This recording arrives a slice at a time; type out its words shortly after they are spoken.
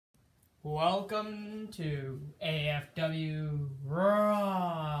Welcome to AFW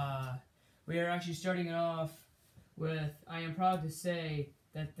Raw. We are actually starting it off with, I am proud to say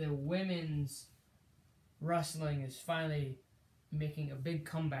that the women's wrestling is finally making a big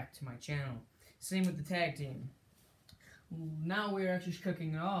comeback to my channel. Same with the tag team. Now we are actually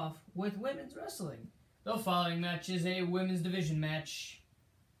kicking it off with women's wrestling. The following match is a women's division match,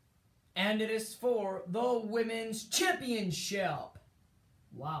 and it is for the women's championship.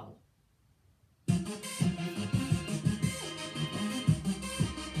 Wow.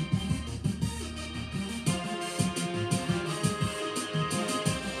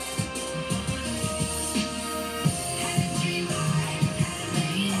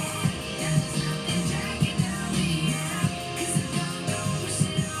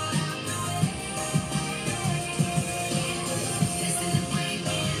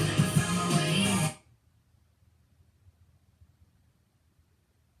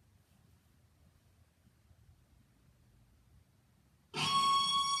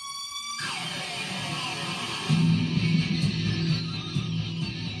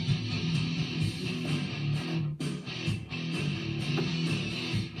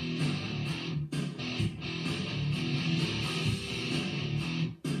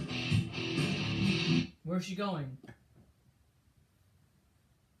 Where's she going?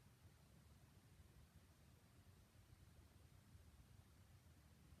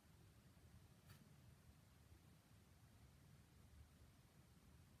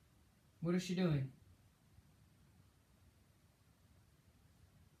 What is she doing?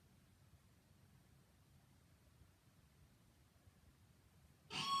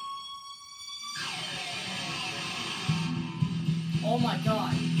 Oh my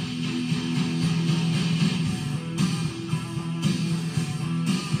god.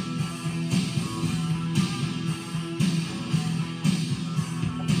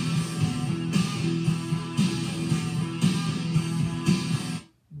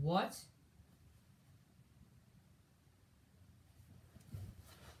 What?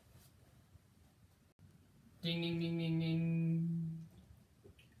 Ding, ding, ding, ding, ding.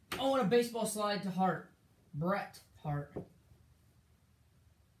 Oh, and a baseball slide to Hart. Bret Hart.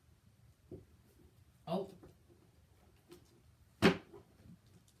 Oh.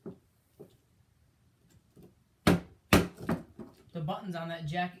 The buttons on that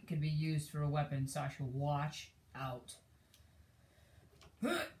jacket could be used for a weapon, Sasha. Watch out.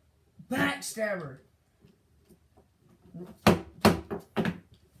 Backstabber.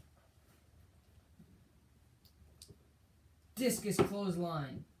 Discus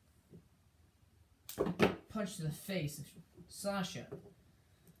clothesline. Punch to the face of Sasha.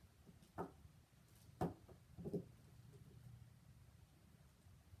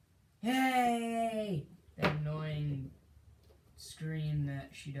 Hey! That annoying scream that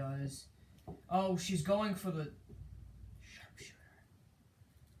she does. Oh, she's going for the sharpshooter.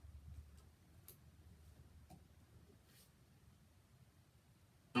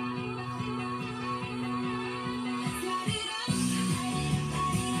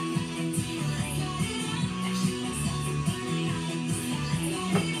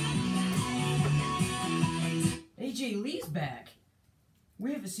 AJ Lee's back.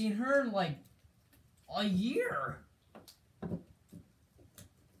 We haven't seen her in like a year.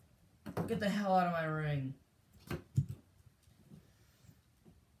 Get the hell out of my ring.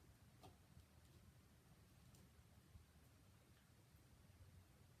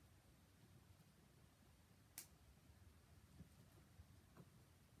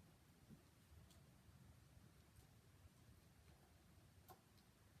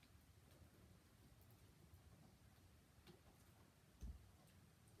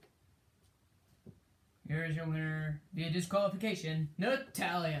 Here's your winner via disqualification,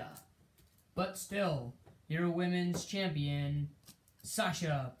 Natalya. But still, your women's champion,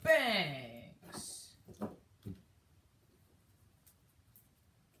 Sasha Banks.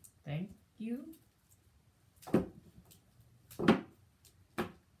 Thank you.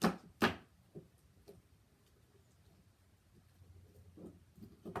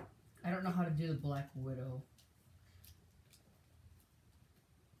 I don't know how to do the Black Widow.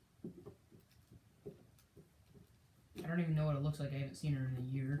 I don't even know what it looks like. I haven't seen her in a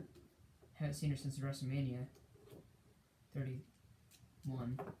year. Haven't seen her since WrestleMania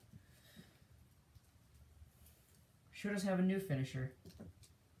 31. Sure does have a new finisher.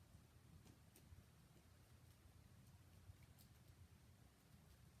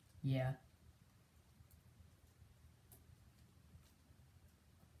 Yeah.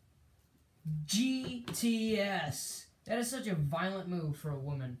 GTS. That is such a violent move for a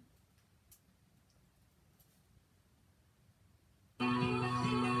woman.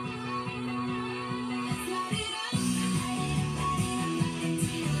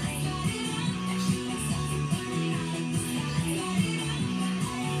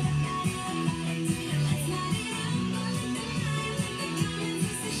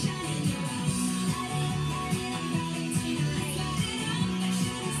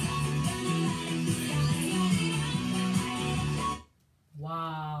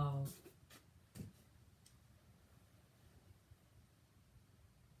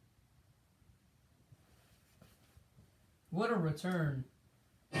 What a return.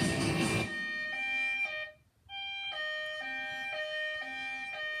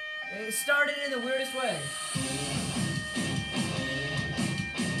 It started in the weirdest way.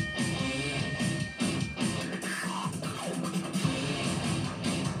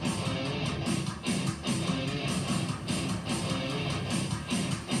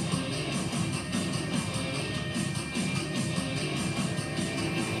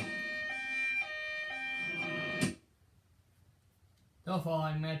 The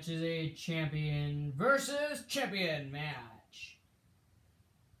following match is a champion versus champion match.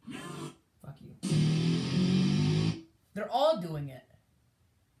 Fuck you. They're all doing it.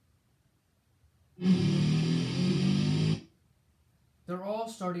 They're all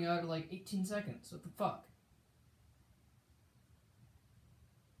starting out at like 18 seconds. What the fuck?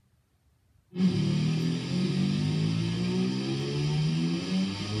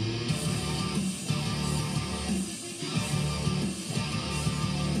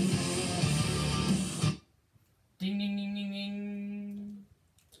 Ding ding ding ding ding.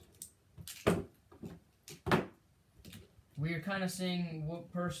 We are kind of seeing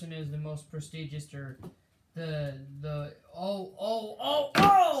what person is the most prestigious or whoa,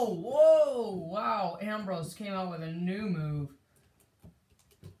 wow, Ambrose came out with a new move.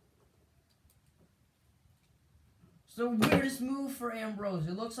 It's the weirdest move for Ambrose.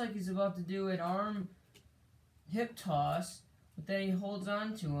 It looks like he's about to do an arm hip toss, but then he holds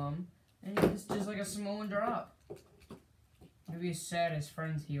on to him and it's just like a Samoan drop. Maybe he's sad his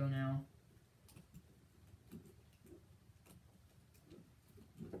friend's heel now.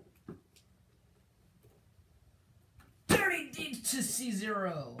 Deep to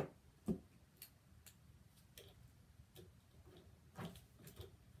C0.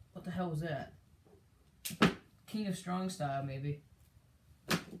 What the hell was that? King of Strong style, maybe.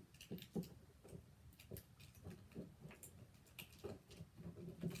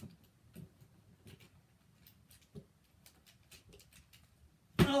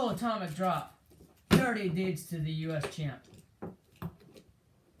 Oh, atomic drop. Dirty deeds to the US champ.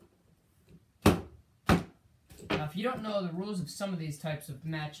 Now, if you don't know, the rules of some of these types of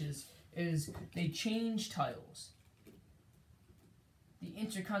matches is they change titles. The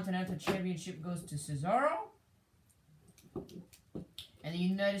Intercontinental Championship goes to Cesaro, and the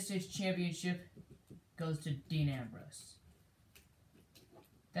United States Championship goes to Dean Ambrose.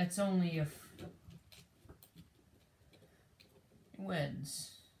 That's only if he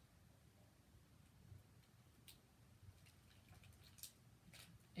wins.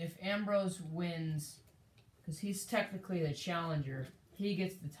 If Ambrose wins, because he's technically the challenger, he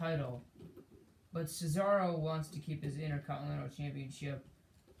gets the title. But Cesaro wants to keep his Intercontinental Championship.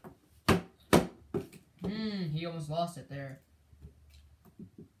 He almost lost it there.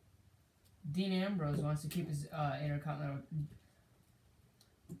 Dean Ambrose wants to keep his Intercontinental...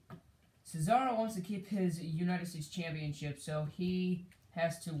 Cesaro wants to keep his United States Championship, so he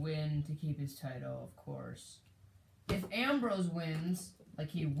has to win to keep his title, of course. If Ambrose wins,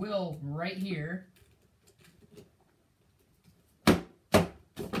 like he will right here,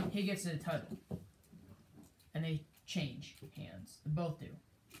 he gets the title. And they change hands. They both do.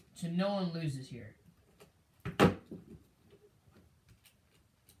 So no one loses here.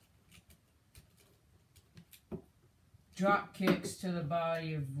 Drop kicks to the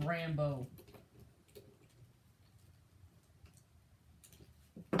body of Rambo.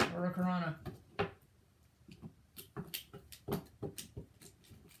 Hurricanrana.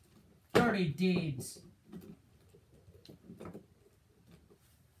 Dirty deeds.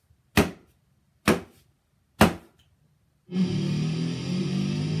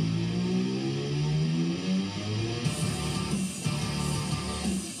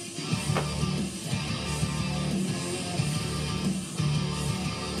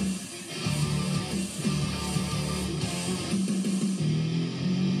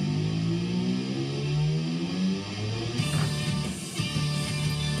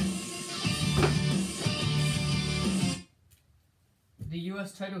 The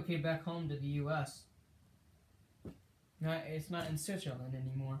U.S. title came back home to the U.S. It's not in Switzerland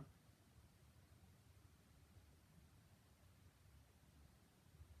anymore.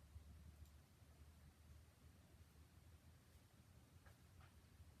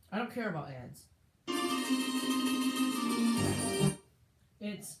 I don't care about ads.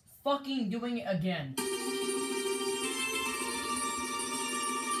 It's fucking doing it again.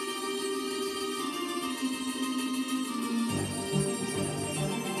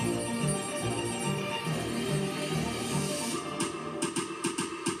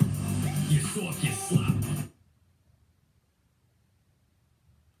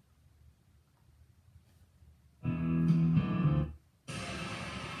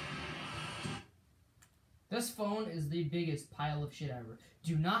 This phone is the biggest pile of shit ever.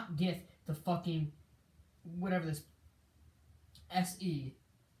 Do not get the fucking whatever this SE.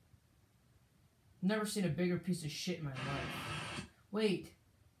 Never seen a bigger piece of shit in my life. Wait.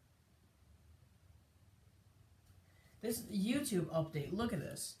 This YouTube update. Look at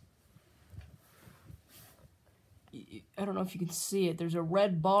this. I don't know if you can see it. There's a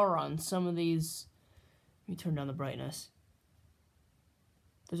red bar on some of these. Let me turn down the brightness.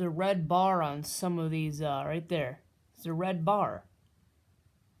 There's a red bar on some of these, right there. There's a red bar.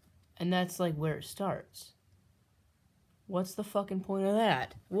 And that's like where it starts. What's the fucking point of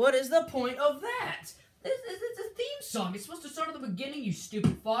that? What is the point of that? It's a theme song. It's supposed to start at the beginning, you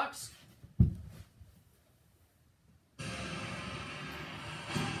stupid fox.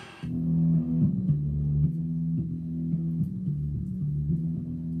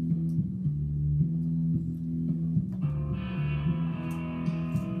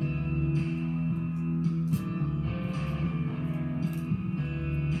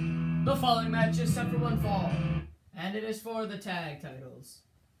 The following match is set for one fall, and it is for the tag titles.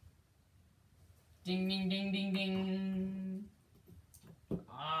 Ding ding ding ding ding.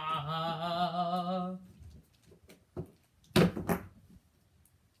 Ah.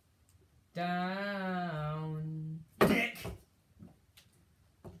 Down. Dick.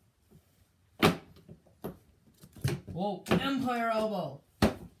 Whoa, Empire Elbow.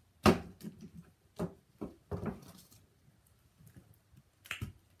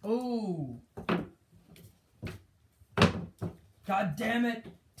 Ooh. God damn it.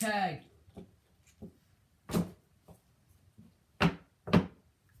 Tag.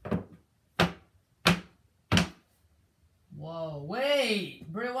 Whoa, wait.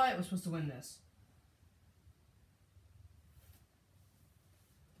 Bray Wyatt was supposed to win this.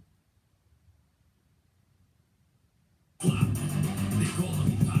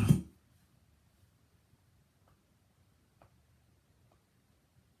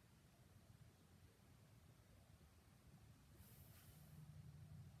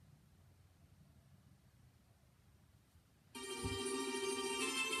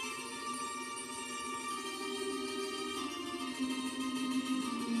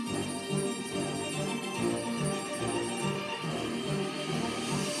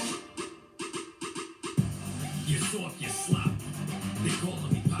 You soft, you slop. They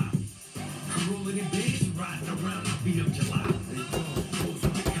calling me pop. I'm rolling in days, riding around, I beat up July. They close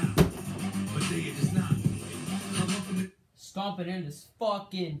on the cop, but they are just not. I'm up in the... Stomp it in his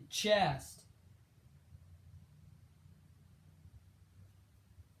fucking chest.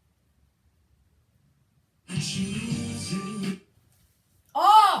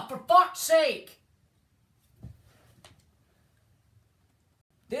 Oh, for fuck's sake!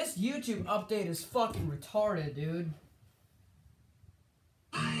 This YouTube update is fucking retarded, dude.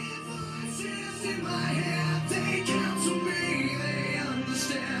 In my head, they counsel me, they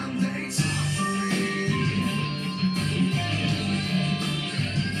understand, they talk for me.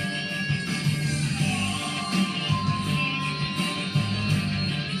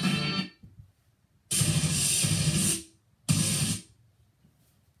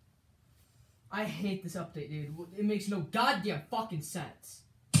 I hate this update, dude. It makes no goddamn fucking sense.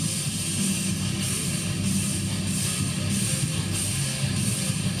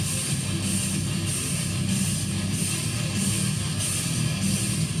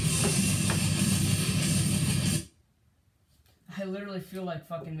 I literally feel like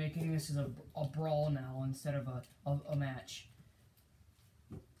fucking making this as a brawl now instead of a match.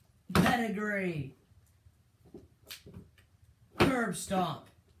 Pedigree! Curb stomp!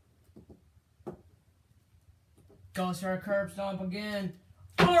 Goes for a curb stomp again.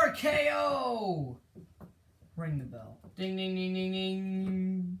 RKO! Ring the bell. Ding ding ding ding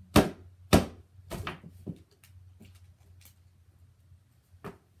ding.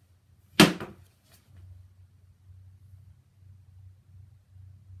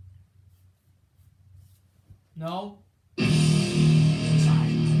 No?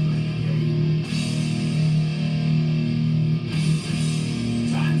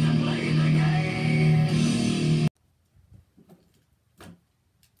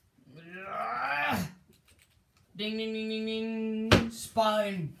 Ding ding ding ding ding.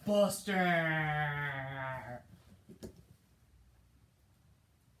 Spine buster.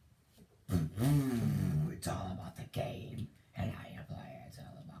 It's all about the game and how you play it. It's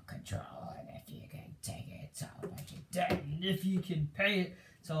all about control, and if you can take it, it's all about you. And if you can pay it,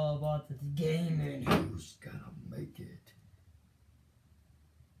 it's all about the game and Who's gonna make it?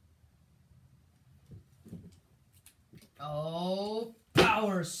 oh,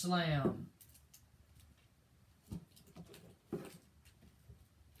 power slam.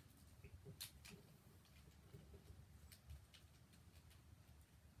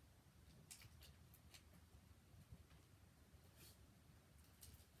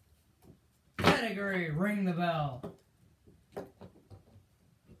 Pedigree, ring the bell.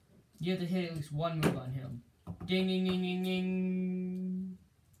 You have to hit at least one move on him. Ding, ding, ding, ding, ding.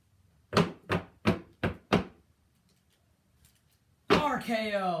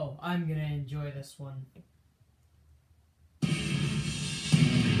 RKO. I'm gonna enjoy this one.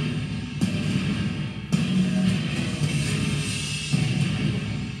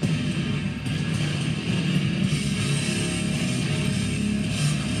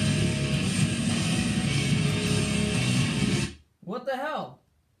 What the hell?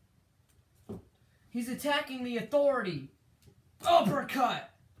 He's attacking the authority. Uppercut.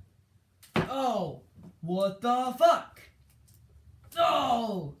 Oh, what the fuck?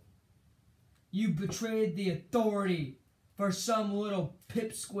 Oh! You betrayed the authority for some little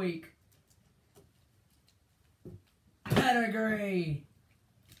pipsqueak. Pedigree.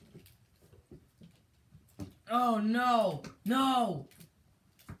 Oh no, no.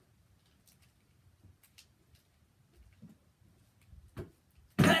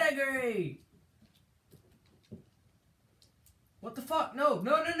 Pedigree. What the fuck? No,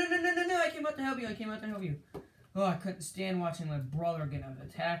 no, no, no, no, no, no, no. I came out to help you. I came out to help you. Oh, I couldn't stand watching my brother get an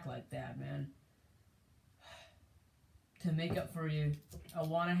attack like that, man. To make up for you, I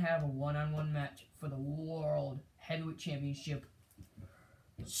want to have a one-on-one match for the World Heavyweight Championship.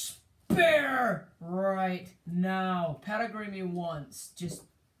 Spare right now. Pedigree me once. Just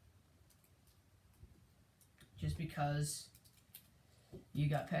because you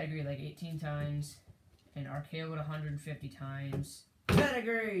got pedigree like 18 times and RKO'd 150 times.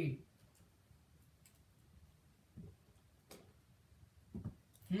 Pedigree!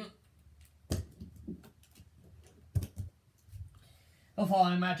 The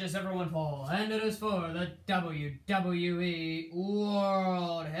following matches everyone fall, and it is for the WWE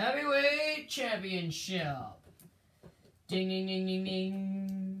World Heavyweight Championship. Ding, ding, ding, ding,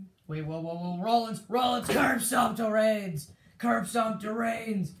 ding. Wait, whoa, whoa, whoa. Rollins, curb stomp to Reigns. Curb stomp to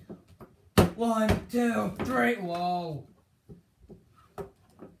Reigns. 1, 2, 3. Whoa.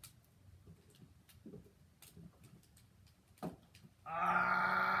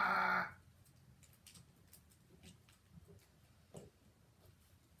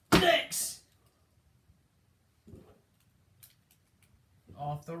 Six.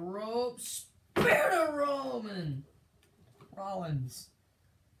 Off the ropes. Spear to Rollins.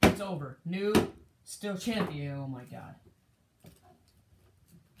 It's over. New, still champion. Oh my god.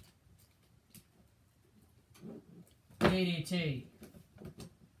 DDT.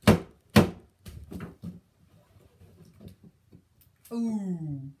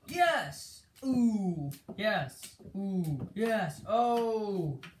 Ooh. Yes. Ooh. Yes. Ooh. Yes.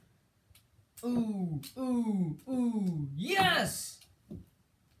 Oh. Ooh. Ooh. Ooh. Yes.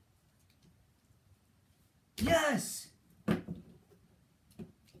 Yes.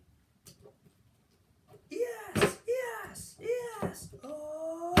 Yes. Yes. Yes.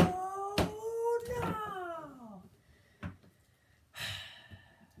 Oh no.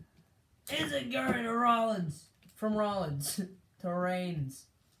 Is it going to Rollins? From Rollins to Reigns.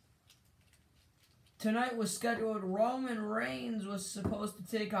 Tonight was scheduled. Roman Reigns was supposed to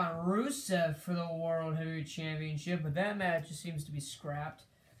take on Rusev for the World Heavyweight Championship, but that match just seems to be scrapped.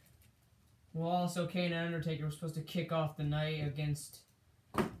 Well, also Kane and Undertaker were supposed to kick off the night against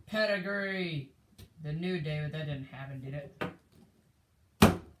Pedigree, the New Day, but that didn't happen, did it?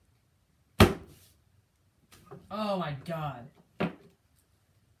 Oh my god.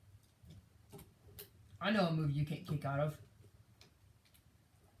 I know a move you can't kick out of.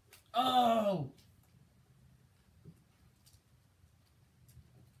 Oh!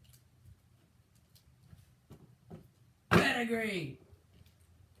 Pedigree!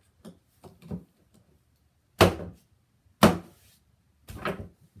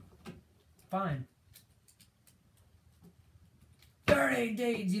 Fine. 30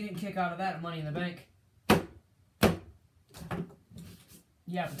 days you didn't kick out of that Money in the Bank.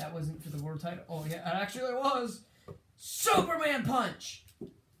 Yeah, but that wasn't for the world title. Oh, yeah, it actually was. Superman Punch!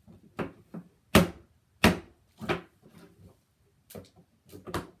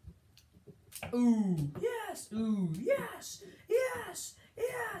 Ooh, yes, ooh, yes, yes,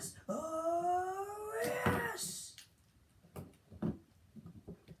 yes, oh, yes!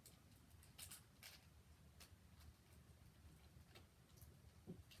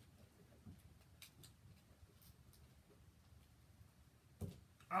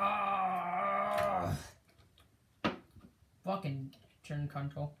 Ah! Fucking turn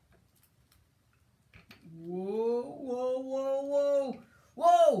control. Whoa, whoa, whoa, whoa!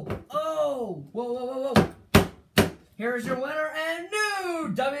 Whoa! Oh! Whoa, whoa, whoa, whoa! Here's your winner and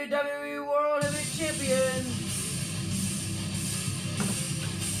new WWE World Heavyweight Champion,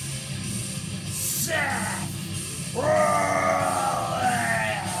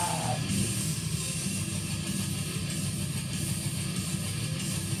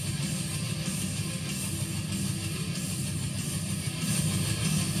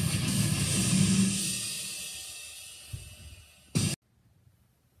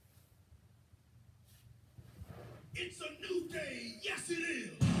 It's a new day. Yes, it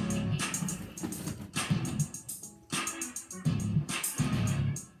is.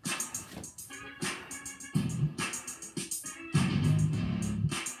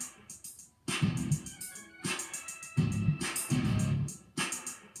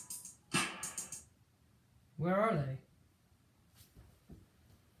 Where are they?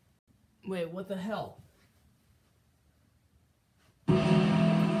 Wait, what the hell?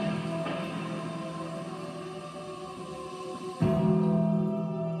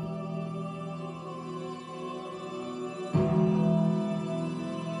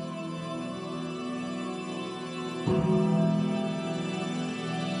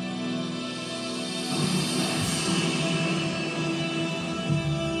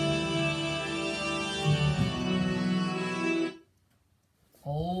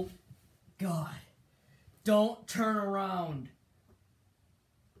 Oh, God. Don't turn around.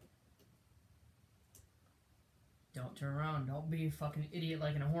 Don't turn around. Don't be a fucking idiot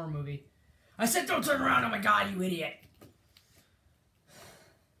like in a horror movie. I said don't turn around. Oh my God, you idiot.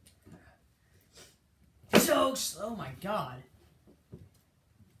 Jokes. Oh my God.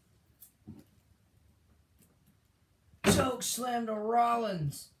 Choke slam to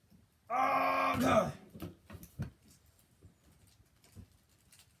Rollins. Oh, God.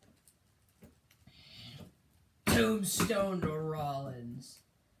 Tombstone to Rollins.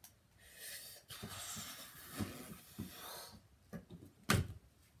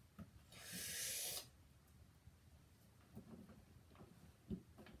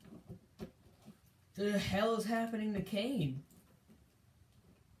 The hell is happening to Kane?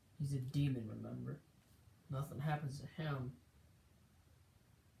 He's a demon, remember? Nothing happens to him.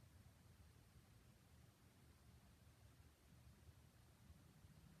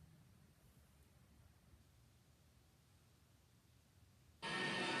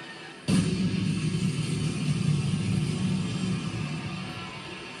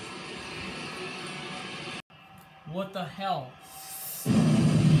 What the hell?